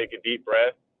pause and take a deep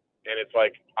breath. And it's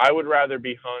like, I would rather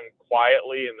be hung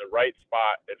quietly in the right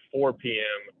spot at 4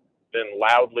 p.m. than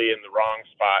loudly in the wrong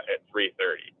spot at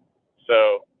 3:30.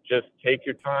 So just take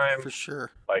your time. For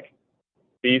sure. Like,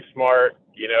 be smart,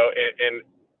 and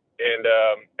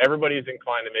everybody's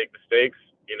inclined to make mistakes.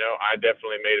 I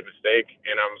definitely made a mistake,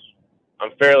 and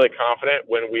I'm fairly confident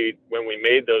when we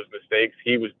made those mistakes,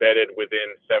 he was bedded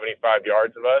within 75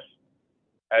 yards of us,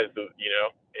 and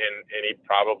he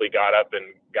probably got up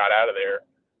and got out of there,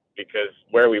 because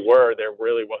where we were, there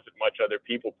really wasn't much other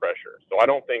people pressure. So I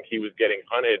don't think he was getting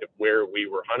hunted where we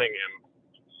were hunting him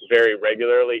very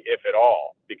regularly, if at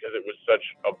all, because it was such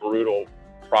a brutal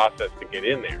process to get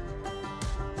in there.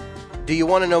 Do you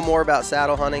want to know more about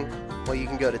saddle hunting? Well, you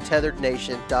can go to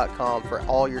tetherednation.com for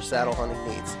all your saddle hunting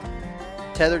needs.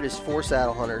 Tethered is for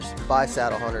saddle hunters, by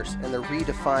saddle hunters, and they're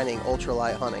redefining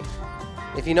ultralight hunting.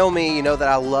 If you know me, you know that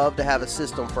I love to have a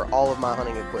system for all of my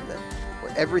hunting equipment,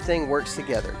 where everything works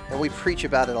together, and we preach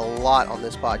about it a lot on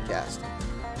this podcast.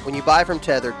 When you buy from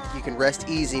Tethered, you can rest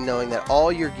easy knowing that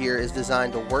all your gear is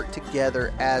designed to work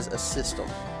together as a system.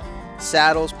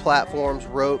 Saddles, platforms,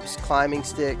 ropes, climbing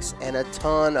sticks, and a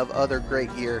ton of other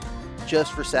great gear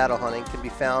just for saddle hunting can be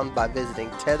found by visiting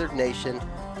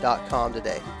tetherednation.com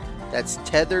today. That's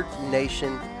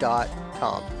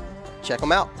tetherednation.com. Check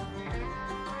them out.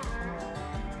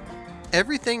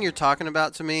 Everything you're talking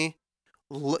about to me,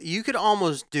 you could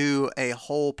almost do a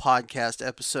whole podcast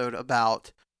episode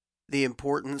about the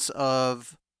importance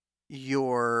of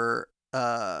your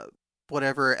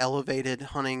whatever elevated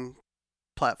hunting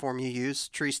platform you use,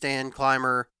 tree stand,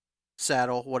 climber,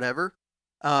 saddle, whatever.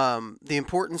 The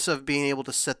importance of being able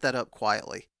to set that up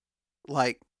quietly.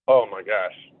 Like, oh my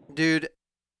gosh, dude,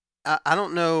 I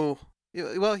don't know.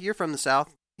 Well, you're from the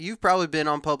South. You've probably been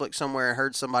on public somewhere and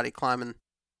heard somebody climbing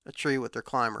a tree with their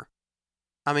climber.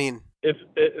 I mean,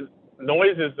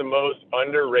 noise is the most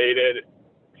underrated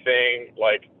thing.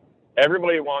 Like,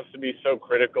 everybody wants to be so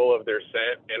critical of their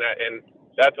scent, and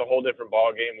that's a whole different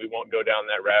ball game. We won't go down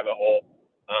that rabbit hole.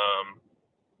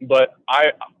 But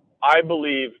I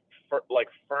believe,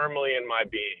 firmly in my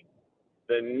being,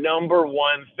 the number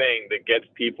one thing that gets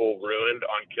people ruined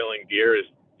on killing deer is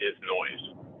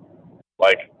noise.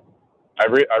 Like, I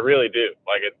really do.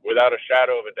 Like, it, without a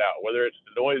shadow of a doubt. Whether it's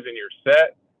the noise in your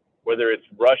set, whether it's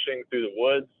rushing through the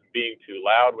woods, being too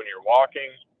loud when you're walking,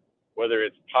 whether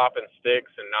it's popping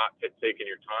sticks and not taking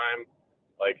your time,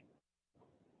 like,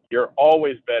 you're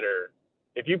always better.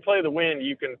 If you play the wind,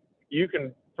 you can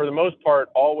for the most part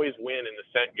always win in the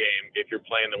scent game if you're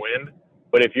playing the wind.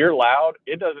 But if you're loud,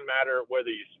 it doesn't matter whether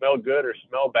you smell good or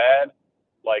smell bad.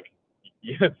 Like,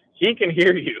 he can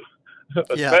hear you,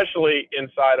 especially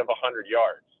inside of 100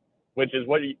 yards, which is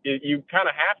what you kind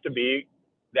of have to be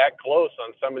that close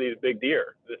on some of these big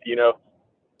deer.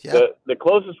 The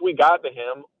closest we got to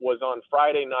him was on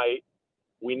Friday night.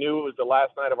 We knew it was the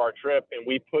last night of our trip, and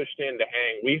we pushed in to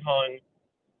hang.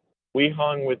 We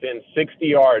hung within 60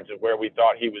 yards of where we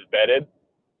thought he was bedded,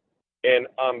 and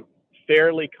I'm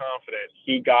fairly confident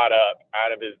he got up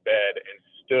out of his bed and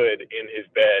stood in his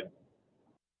bed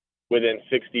within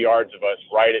 60 yards of us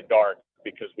right at dark,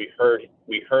 because we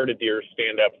heard a deer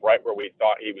stand up right where we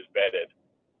thought he was bedded,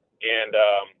 and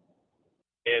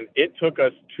it took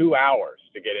us 2 hours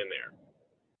to get in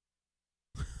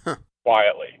there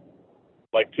quietly,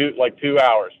 like 2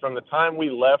 hours from the time we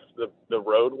left the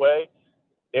roadway.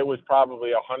 It was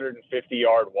probably a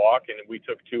 150-yard walk, and we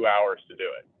took 2 hours to do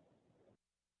it,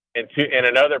 and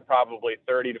another probably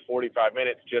 30 to 45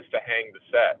 minutes just to hang the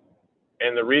set.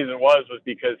 And the reason was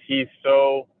because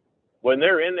when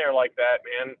they're in there like that,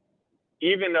 man,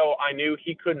 even though I knew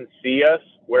he couldn't see us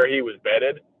where he was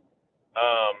bedded,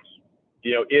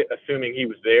 assuming he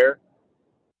was there,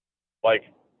 like,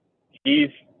 he's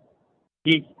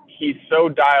so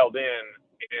dialed in,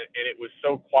 and it was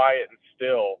so quiet and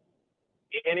still.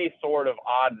 Any sort of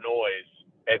odd noise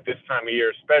at this time of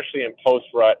year, especially in post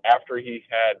rut, after he's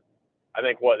had, I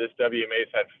think this WMA's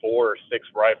had 4 or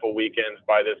 6 rifle weekends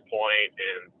by this point,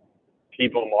 and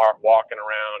people walking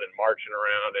around and marching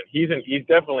around, and he's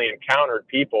definitely encountered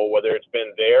people, whether it's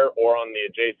been there or on the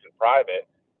adjacent private.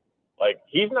 Like,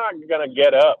 he's not gonna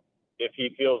get up if he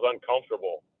feels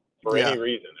uncomfortable for any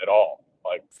reason at all.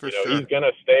 Like, sure. He's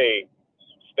gonna stay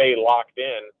locked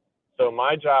in. So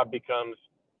my job becomes,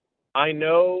 I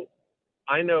know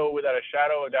without a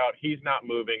shadow of a doubt he's not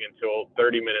moving until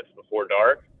 30 minutes before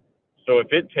dark. So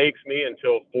if it takes me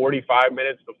until 45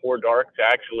 minutes before dark to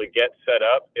actually get set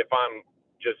up, if I'm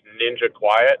just ninja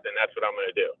quiet, then that's what I'm going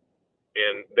to do.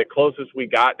 And the closest we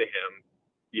got to him,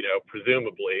 you know,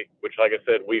 presumably, which, like I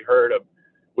said, we heard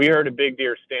a big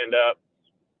deer stand up,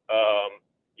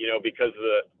 you know, because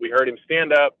we heard him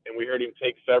stand up and we heard him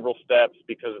take several steps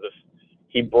because of this.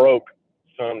 He broke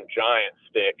some giant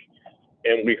stick,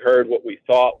 and we heard what we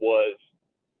thought was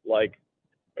like,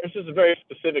 there's just a very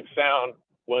specific sound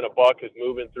when a buck is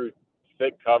moving through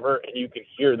thick cover and you can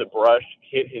hear the brush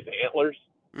hit his antlers.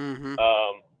 Mm-hmm.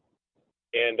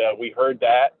 We heard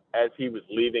that as he was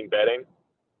leaving bedding.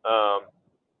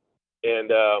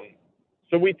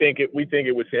 So we think it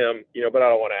was him, you know, but I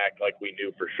don't want to act like we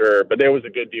knew for sure. But there was a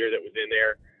good deer that was in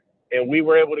there, and we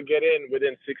were able to get in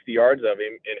within 60 yards of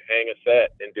him and hang a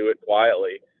set and do it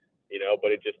quietly, you know,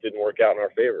 but it just didn't work out in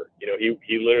our favor. You know,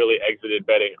 he literally exited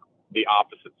bedding the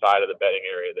opposite side of the bedding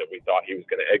area that we thought he was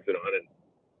going to exit on, and,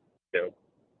 you know,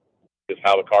 just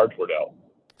how the cards were dealt.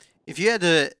 If you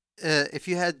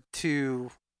had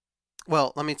to,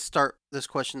 well, let me start this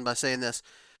question by saying this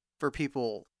for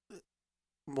people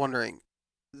wondering.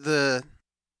 The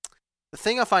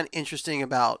thing I find interesting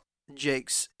about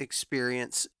Jake's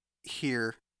experience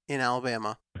here in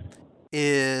Alabama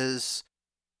is,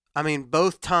 I mean,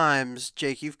 both times,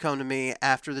 Jake, you've come to me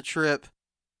after the trip,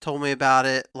 told me about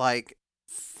it, like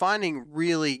finding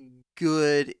really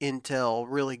good intel,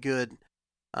 really good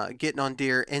getting on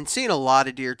deer, and seeing a lot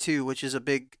of deer too, which is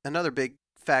another big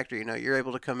factor. You know, you're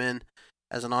able to come in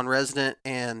as a non-resident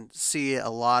and see a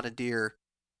lot of deer.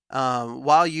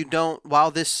 While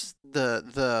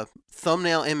the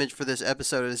thumbnail image for this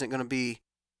episode isn't going to be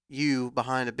you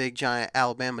behind a big giant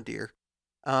Alabama deer,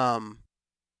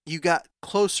 you got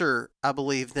closer, I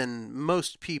believe, than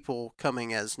most people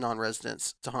coming as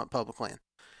non-residents to hunt public land.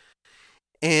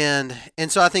 And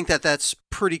so I think that's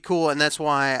pretty cool, and that's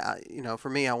why for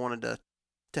me, I wanted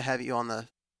to have you on the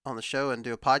show and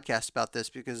do a podcast about this,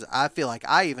 because I feel like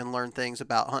I even learned things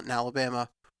about hunting Alabama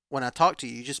when I talk to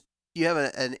you. You have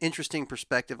an interesting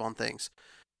perspective on things.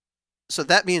 So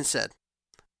that being said,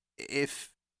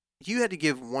 if you had to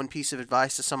give one piece of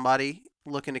advice to somebody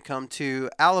looking to come to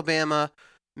Alabama,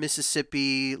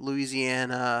 Mississippi,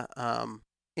 Louisiana,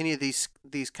 any of these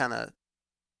kind of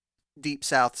deep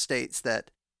South states that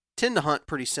tend to hunt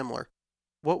pretty similar,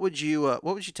 what would you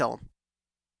tell them?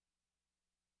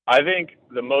 I think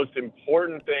the most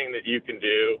important thing that you can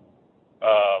do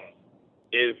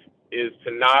is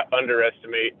to not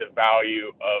underestimate the value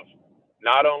of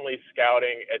not only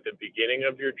scouting at the beginning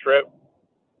of your trip,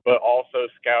 but also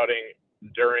scouting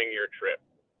during your trip.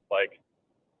 Like,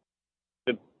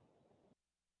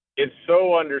 it's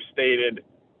so understated.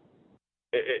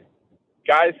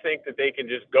 Guys think that they can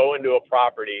just go into a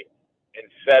property and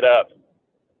set up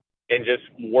and just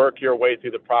work your way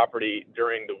through the property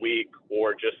during the week,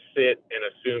 or just sit and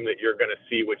assume that you're going to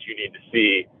see what you need to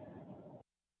see.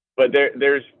 But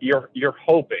you're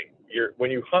hoping. When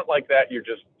you hunt like that, you're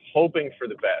just hoping for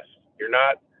the best. You're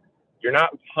not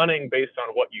hunting based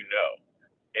on what you know.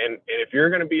 And if you're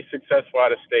going to be successful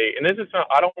out of state, and this is not,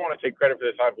 I don't want to take credit for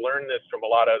this. I've learned this from a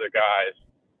lot of other guys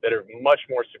that are much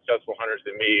more successful hunters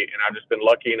than me, and I've just been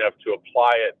lucky enough to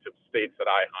apply it to states that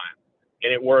I hunt.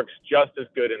 And it works just as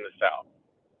good in the South.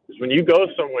 Because when you go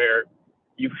somewhere,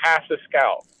 you have to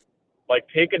scout. Like,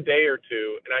 take a day or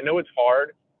two, and I know it's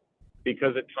hard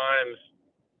because at times,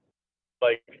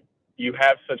 like, you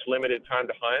have such limited time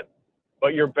to hunt,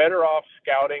 but you're better off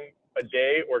scouting a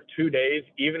day or 2 days,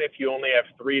 even if you only have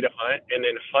 3 to hunt, and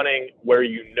then hunting where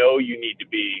you know you need to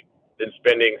be, than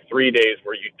spending 3 days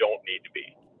where you don't need to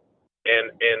be.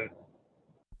 And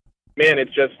man,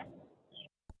 it just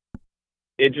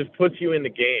puts you in the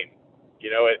game,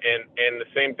 you know. And the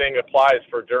same thing applies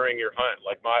for during your hunt.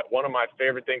 Like, one of my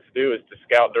favorite things to do is to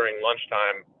scout during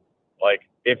lunchtime. Like,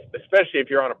 especially if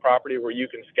you're on a property where you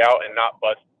can scout and not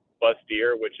bust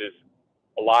deer, which is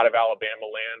a lot of Alabama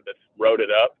land that's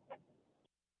roaded up.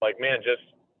 Like, man, just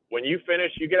when you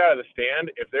finish, you get out of the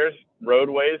stand. If there's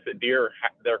roadways that deer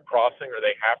they're crossing or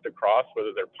they have to cross,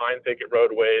 whether they're pine thicket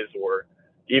roadways or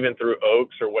even through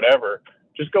oaks or whatever,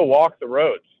 just go walk the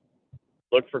roads.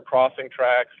 Look for crossing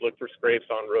tracks, look for scrapes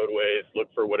on roadways, look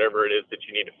for whatever it is that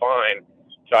you need to find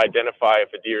to identify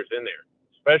if a deer's in there,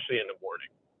 especially in the morning.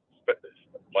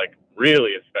 Like,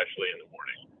 really, especially in the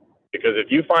morning. Because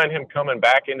if you find him coming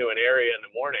back into an area in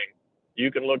the morning, you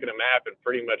can look at a map and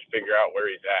pretty much figure out where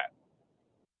he's at.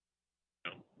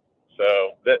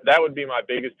 So that would be my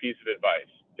biggest piece of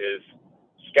advice, is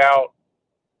scout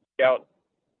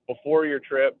before your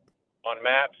trip on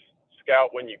maps, scout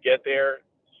when you get there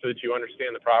so that you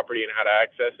understand the property and how to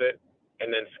access it,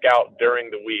 and then scout during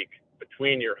the week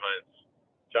between your hunts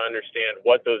to understand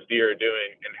what those deer are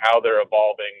doing and how they're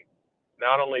evolving,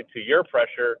 not only to your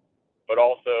pressure, but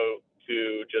also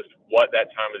to just what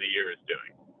that time of the year is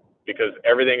doing, because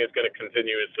everything is going to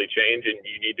continuously change and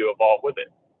you need to evolve with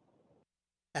it.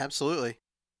 Absolutely.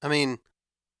 I mean,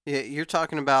 you're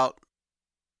talking about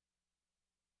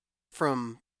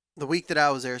from the week that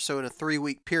I was there, so in a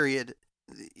 3-week period,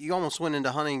 you almost went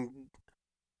into hunting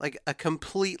like a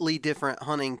completely different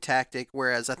hunting tactic,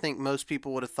 whereas I think most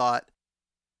people would have thought,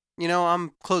 you know,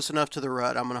 I'm close enough to the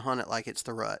rut, I'm going to hunt it like it's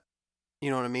the rut.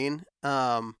 You know what I mean?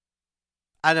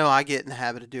 I know I get in the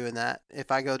habit of doing that.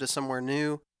 If I go to somewhere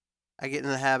new, I get in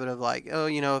the habit of like, oh,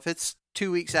 you know, if it's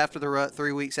 2 weeks after the rut,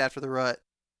 3 weeks after the rut,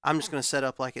 I'm just going to set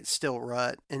up like it's still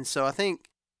rut. And so I think,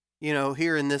 you know,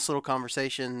 here in this little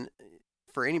conversation,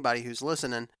 for anybody who's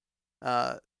listening,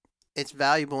 it's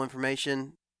valuable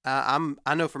information.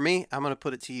 I know for me, I'm going to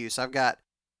put it to use. I've got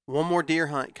one more deer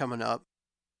hunt coming up,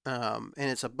 and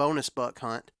it's a bonus buck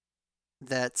hunt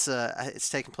that's it's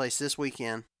taking place this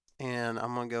weekend, and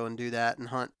I'm going to go and do that and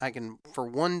hunt. For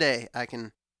one day, I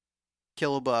can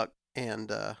kill a buck,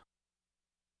 and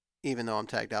even though I'm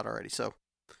tagged out already. So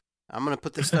I'm going to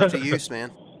put this stuff to use,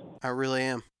 man. I really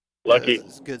am. Lucky.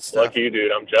 It's good stuff. Lucky you,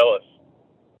 dude. I'm jealous.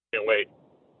 Can't wait.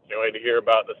 Can't wait to hear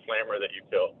about the slammer that you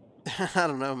killed. I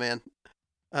don't know, man.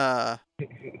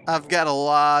 I've got a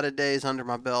lot of days under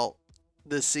my belt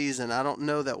this season. I don't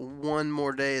know that one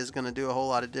more day is going to do a whole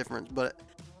lot of difference, but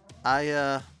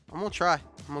I'm going to try.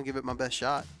 I'm going to give it my best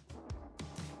shot.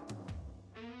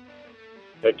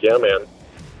 Heck yeah, man.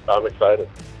 I'm excited.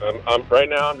 I'm right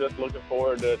now, I'm just looking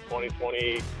forward to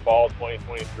 2020, fall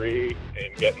 2023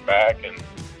 and getting back. And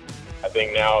I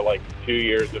think now, like 2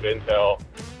 years of intel,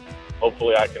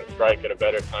 hopefully I can strike at a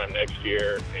better time next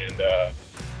year and,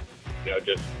 you know,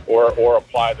 just, or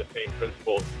apply the same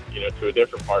principles, you know, to a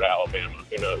different part of Alabama.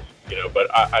 Who knows, you know, but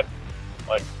I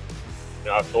like, you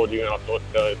know, I've told you and I'll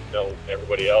tell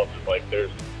everybody else, is like,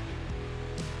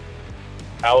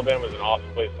 Alabama's an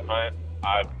awesome place to hunt.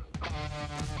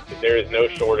 There is no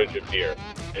shortage of deer.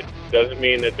 It doesn't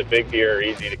mean that the big deer are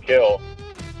easy to kill.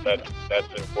 That's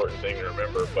an important thing to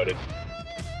remember,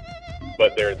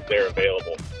 but they're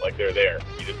available. Like, they're there.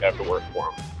 You just have to work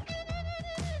for them.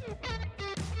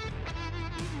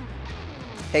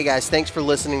 Hey guys, thanks for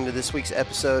listening to this week's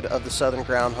episode of the Southern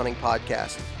Ground Hunting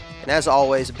Podcast. And as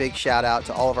always, a big shout out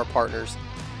to all of our partners.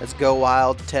 That's Go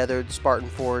Wild, Tethered, Spartan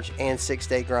Forge, and 6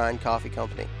 Day Grind Coffee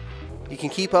Company. You can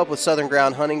keep up with Southern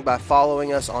Ground Hunting by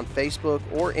following us on Facebook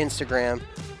or Instagram,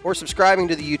 or subscribing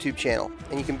to the YouTube channel.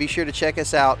 And you can be sure to check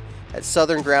us out at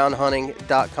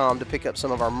southerngroundhunting.com to pick up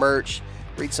some of our merch,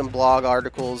 read some blog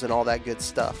articles, and all that good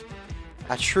stuff.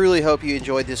 I truly hope you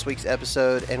enjoyed this week's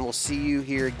episode, and we'll see you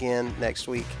here again next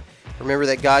week. Remember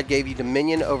that God gave you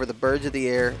dominion over the birds of the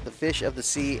air, the fish of the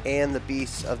sea, and the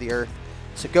beasts of the earth.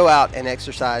 So go out and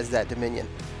exercise that dominion.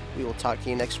 We will talk to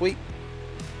you next week.